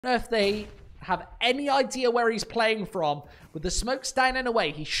know if they have any idea where he's playing from. With the smoke standing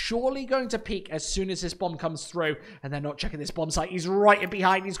away, he's surely going to peek as soon as this bomb comes through. And they're not checking this bomb site. He's right in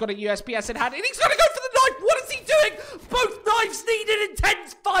behind. He's got a USPS in hand. And he's going to go for the knife. What is he doing? Both knives needed, and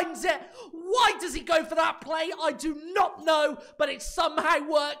Tense finds it. Why does he go for that play? I do not know, but it somehow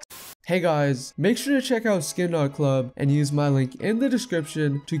works. Hey guys, make sure to check out skin.club and use my link in the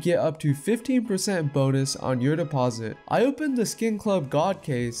description to get up to 15% bonus on your deposit. I opened the Skin Club God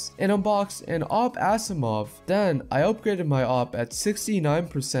case and unboxed an Op Asimov. Then I upgraded my Op at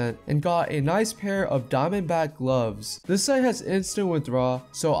 69% and got a nice pair of Diamondback gloves. This site has instant withdrawal,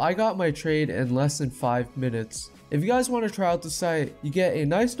 so I got my trade in less than 5 minutes. If you guys want to try out the site, you get a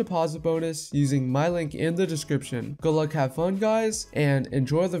nice deposit bonus using my link in the description. Good luck, have fun guys, and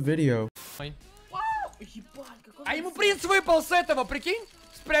enjoy the video. А ему принц выпал с этого, прикинь?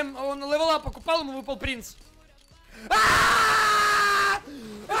 Прям он левела покупал, ему выпал принц.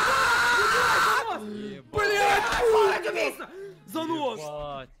 Блять! Занос!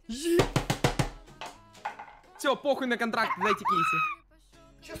 Все, похуй на контракт, дайте кейсы.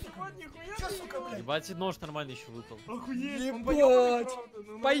 Ебать, нож нормально еще выпал. Ебать!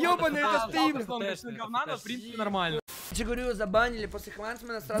 Поёбанный это стрим! Говна, но в принципе нормально. Я говорю, забанили после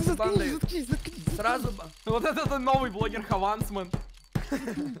Хвансмана, сразу бан дают. Сразу бан. Вот это новый блогер Хвансман.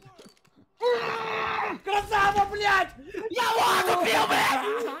 Красава, блядь! Я воду пил,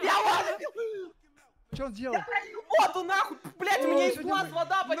 блядь! Я воду пил! Что он сделал? Воду нахуй! Блядь, у меня из глаз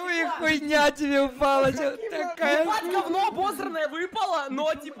вода потекла! Ну и хуйня тебе упала, что такая? Ебать, говно обосранное выпало,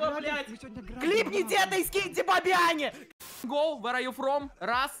 но типа, блядь, клипните это и скиньте Бабяне! Go, where are you from?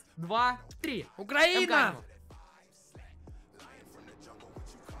 Раз, два, три. Украина!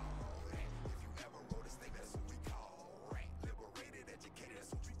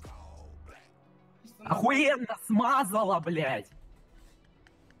 Охуенно смазала, блядь!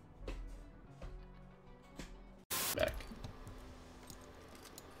 Back.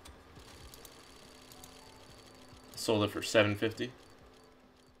 Sold it for $750.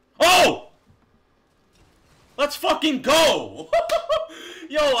 Oh! Let's fucking go!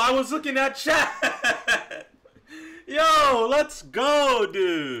 Yo, I was looking at chat. Yo, let's go,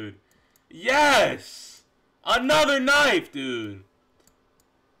 dude. Yes! Another knife, dude.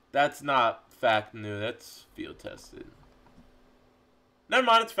 That's not fact new, that's field tested. Never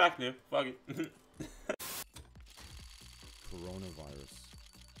mind, it's fact new. Fuck it. Coronavirus.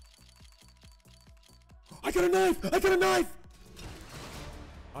 I got a knife! I got a knife!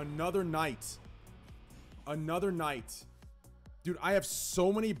 Another night. Another night. Dude, I have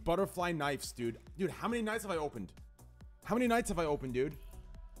so many butterfly knives, dude. Dude, how many nights have I opened? How many nights have I opened, dude?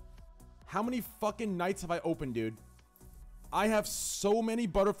 How many fucking nights have I opened, dude? I have so many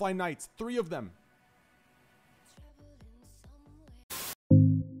butterfly knights. 3 of them.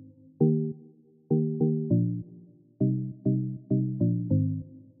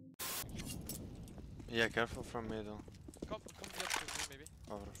 Yeah, careful from middle. Come left with me, maybe.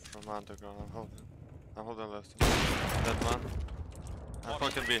 Or from underground. I'm holding left. That one. I'm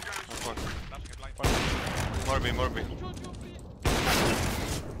fucking B. I'm fucking. More B, more B.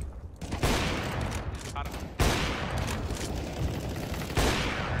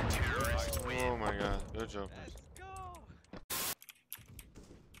 Oh my god, good job. Let's go!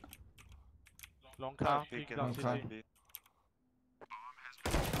 Long car, long car.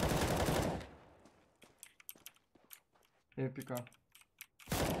 Эпика.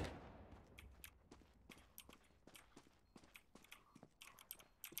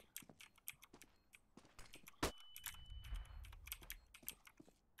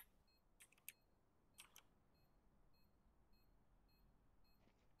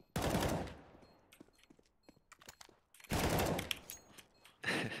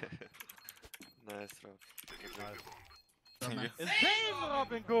 Nice, Rob. It's game,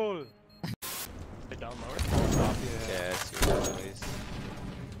 Robin goal! Down lower. Yes, you guys.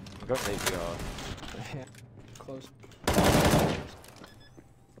 I'm going to APR. Yeah. Close.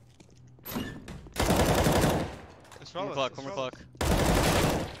 Clock, one more clock.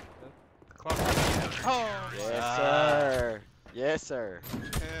 Oh! Yes, sir! Yes, sir!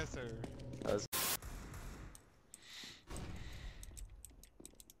 Yes, sir. That was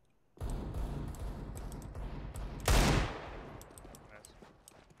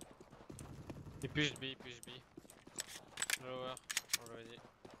He pushed B, Lower, already.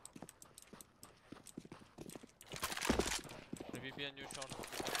 Maybe be a new shot.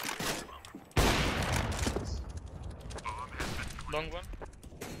 Long one.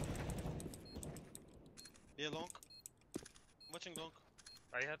 Yeah, long. Watching long.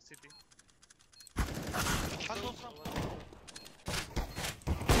 I have city.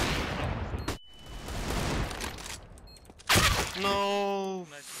 No,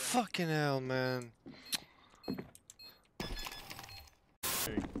 fucking hell, man.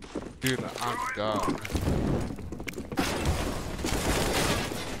 Dude, I'm done.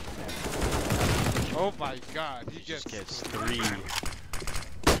 Oh my god, he gets 3.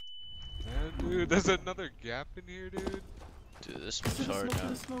 Man, dude, there's another gap in here, dude. Dude, this smoke's hard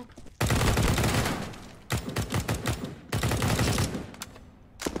now.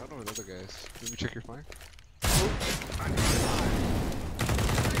 I don't know where the other guys. Let me check your flank.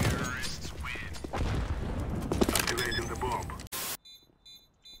 Activating the bomb.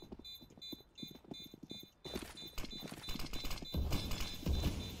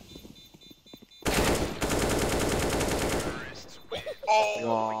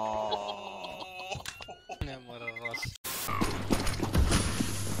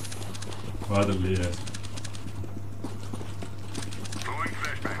 Vado lì, Throwing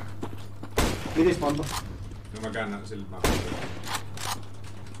flashbang. Mi rispondo. Ma canna se il mappa.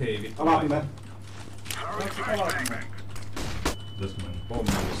 Hei, vittu. Avaat me. Tässä mä en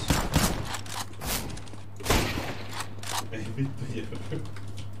pommis. Ei vittu jää.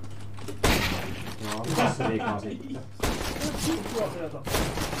 No, tässä liikaa sitten.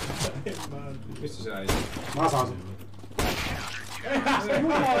 Missä sä ei? Mä saan sen.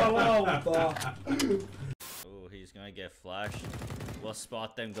 Oh, he's gonna get flashed. We'll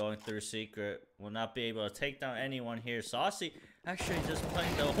spot them going through secret. We'll not be able to take down anyone here. Saucy actually just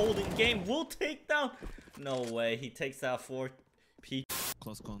playing the holding game. Will take down. No way. He takes that 4P.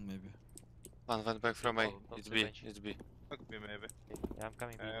 Close con maybe. One went back from A. It's B. It's B. Could be maybe. Yeah, I'm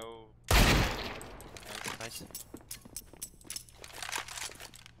coming. Oh. Nice.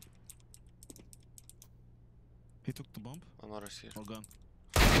 He took the bomb. One more is here. Or gun.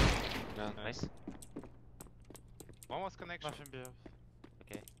 Gun. Nice. One was connection.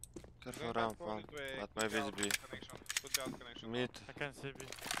 Okay. Careful Going around back one. forward way. But maybe it's Out B. connection. Could be out connection. Mid. I can see B.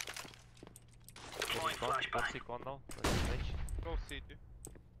 Deploying flashbang. Con now. Go CT.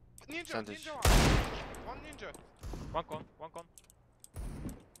 Ninja! Sandwich. Ninja one! One ninja! One con. One con.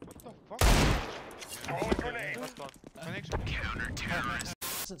 What the fuck? Throwing grenade. Last con. Connection.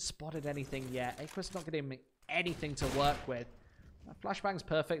 Hasn't spotted anything yet. Aqua's not getting anything to work with. Flashbang's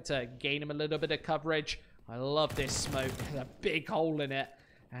perfect to gain him a little bit of coverage. I love this smoke. There's a big hole in it.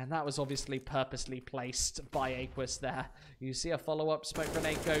 And that was obviously purposely placed by Aquas there. You see a follow-up smoke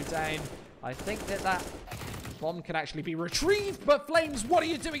grenade go down. I think that bomb can actually be retrieved. But Flames, what are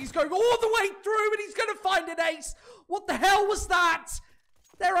you doing? He's going all the way through and he's going to find an ace. What the hell was that?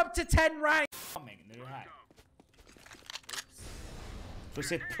 They're up to 10 rank. Nu här. Får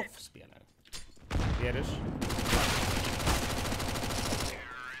se ett proffsspelare. Virus.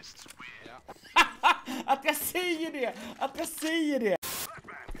 Att jag säger det! Att jag säger det!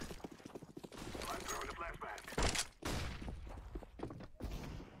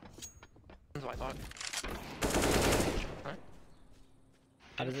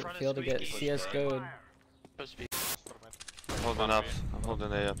 How does it feel to get CSGO? Holding ups. I'm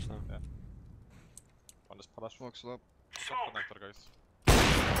holding A ups now. Yeah. One is palace. Smoke's up. Connector, guys.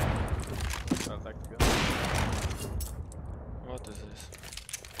 I'll take the What is this?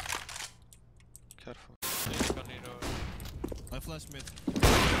 Careful. I flash mid.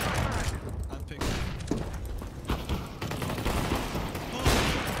 And pick.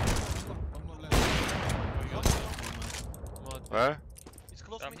 Where? It's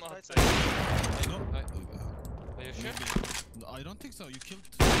close to me. Are you sure? I don't think so. You killed.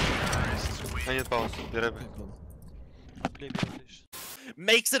 I need pause. Be right back.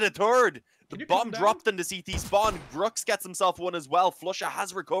 Makes it a third. The bomb dropped in the CT spawn. Grux gets himself one as well. Flusha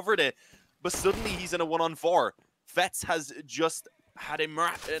has recovered it, but suddenly he's in a 1-on-4. Fets has just had a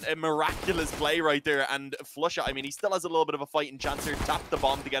miraculous play right there, and Flusha, I mean, he still has a little bit of a fighting chance here. Tap the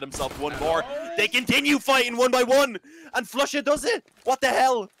bomb to get himself one more. They continue fighting one by one, and Flusha does it. What the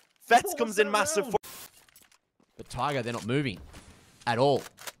hell? Fets comes in massive. But Tiger, they're not moving at all.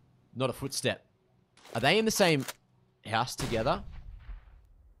 Not a footstep. Are they in the same house together?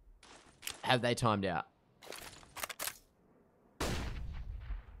 Have they timed out?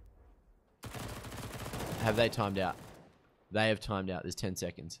 Have they timed out? They have timed out. There's 10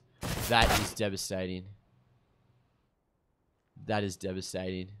 seconds. That is devastating. That is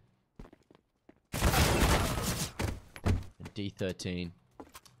devastating. D13.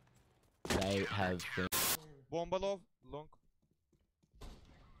 They have been... Bomba low, long.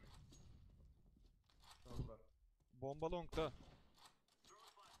 Bomba long da.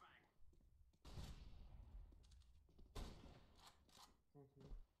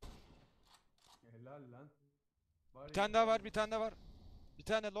 Bir tane daha var, bir tane daha var. Bir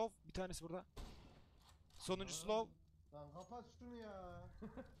tane low, bir tanesi burada. Sonuncusu low.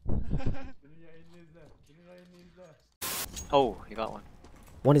 Oh, you got one.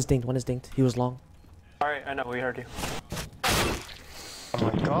 One is dinged. He was long. Alright, I know, we heard you. Oh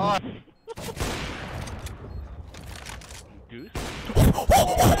my god! Goose?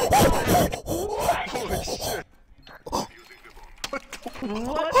 Holy shit! What the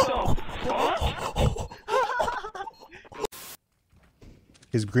fuck?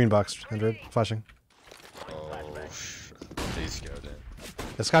 He's green box, 100, flashing. Oh, he's scared in.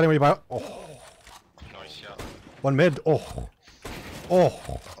 They're scouting where you buy. Oh. Nice shot. One mid. Oh.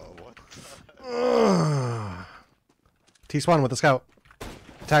 Oh. T-spawn with the scout.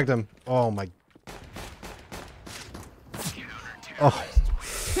 Tagged him. Oh my. Oh.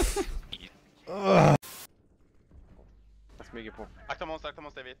 Jag smyger på. Akta monster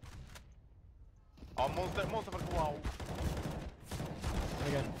David. Ja, monster får gå. Wow.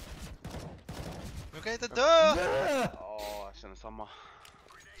 Du kan inte dö! Ja, jag känner samma.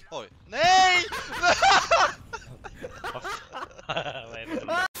 Oj. Nej!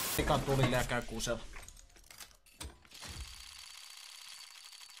 Eka tuli käy kuusella.